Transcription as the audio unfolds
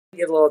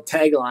Get a little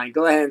tagline.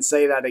 Go ahead and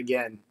say that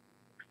again.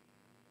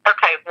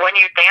 Okay, when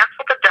you dance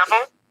with the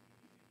devil,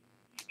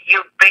 you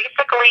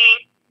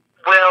basically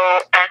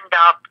will end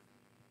up,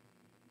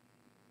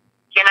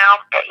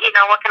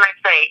 what can I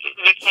say?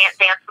 You can't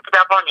dance with the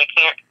devil, and you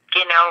can't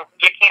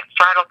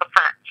straddle the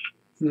fence.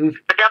 Mm-hmm.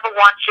 The devil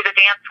wants you to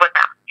dance with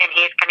him, and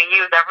he's going to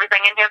use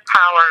everything in his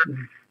power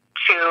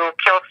to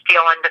kill,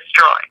 steal, and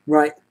destroy.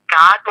 Right.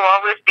 God will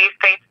always be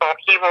faithful.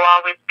 He will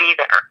always be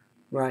there.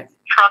 Right.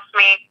 Trust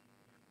me,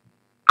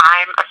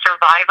 I'm a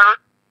survivor.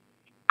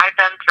 I've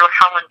been through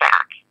hell and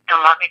back. And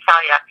let me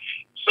tell you,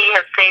 he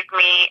has saved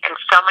me in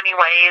so many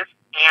ways.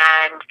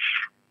 And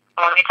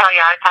let me tell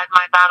you, I've had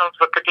my battles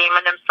with the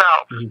demon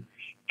himself. Mm-hmm.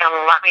 And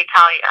let me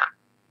tell you,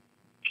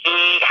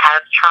 he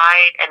has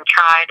tried and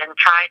tried and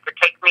tried to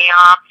take me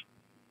off.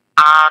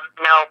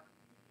 No,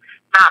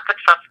 not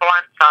successful.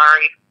 I'm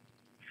sorry.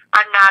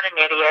 I'm not an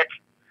idiot.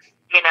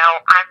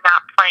 I'm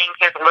not playing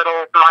his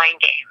little mind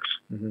games.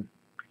 Mm-hmm.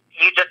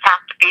 You just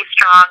have to be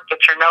strong,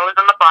 get your nose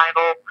in the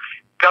Bible,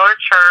 go to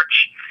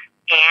church,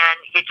 and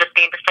you just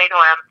need to say to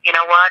him, you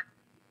know what?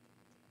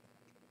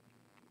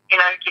 You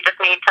just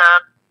need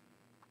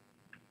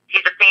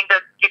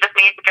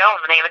to go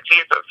in the name of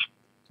Jesus.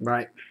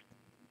 Right.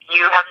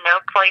 You have no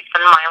place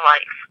in my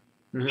life.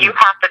 Mm-hmm. You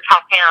have to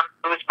tell him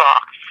who's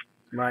boss.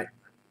 Right.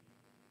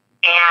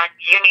 And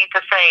you need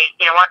to say,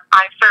 you know what?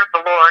 I serve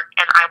the Lord,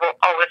 and I will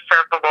always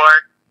serve the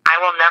Lord. I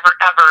will never,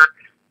 ever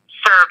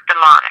serve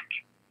demonic.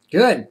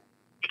 Good.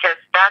 Because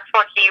that's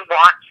what he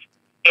wants,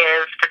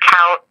 is to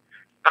tout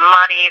the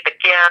money, the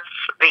gifts,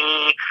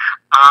 he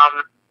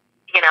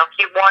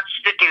wants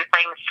you to do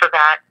things so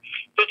that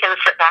he can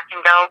sit back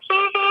and go,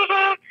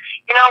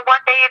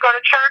 one day you go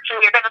to church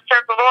and you're going to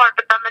serve the Lord,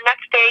 but then the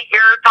next day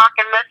you're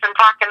talking this and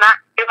talking that,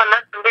 doing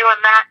this and doing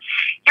that.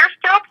 You're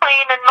still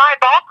playing in my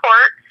ball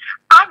court.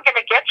 I'm going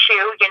to get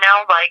you,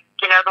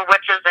 the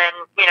witches in,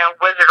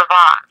 Wizard of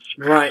Oz.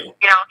 Right.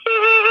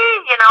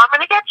 I'm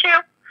going to get you.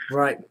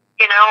 Right.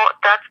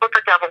 That's what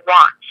the devil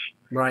wants.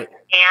 Right.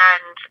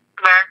 And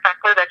matter of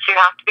fact, that you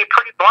have to be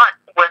pretty blunt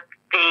with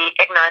the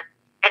ignorant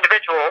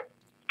individual,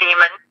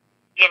 demon.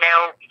 You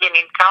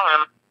need to tell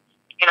him,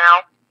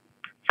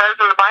 says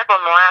in the Bible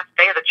in the last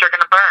day that you're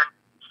going to burn.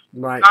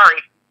 Right.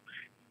 Sorry.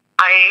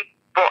 I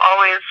will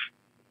always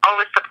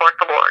support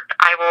the Lord.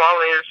 I will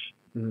always,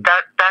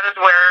 that is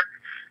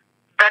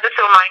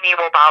who my knee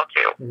will bow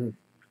to. Mm-hmm.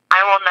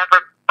 I will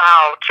never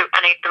bow to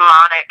any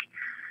demonic,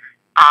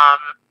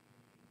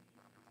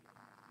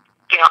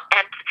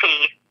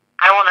 entity.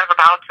 I will never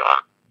bow to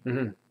him.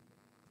 Mm-hmm.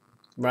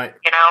 Right.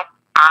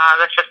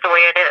 That's just the way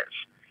it is.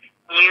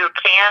 You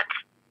can't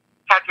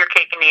have your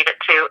cake and eat it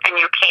too, and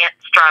you can't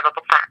straddle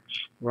the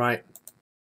fence. Right.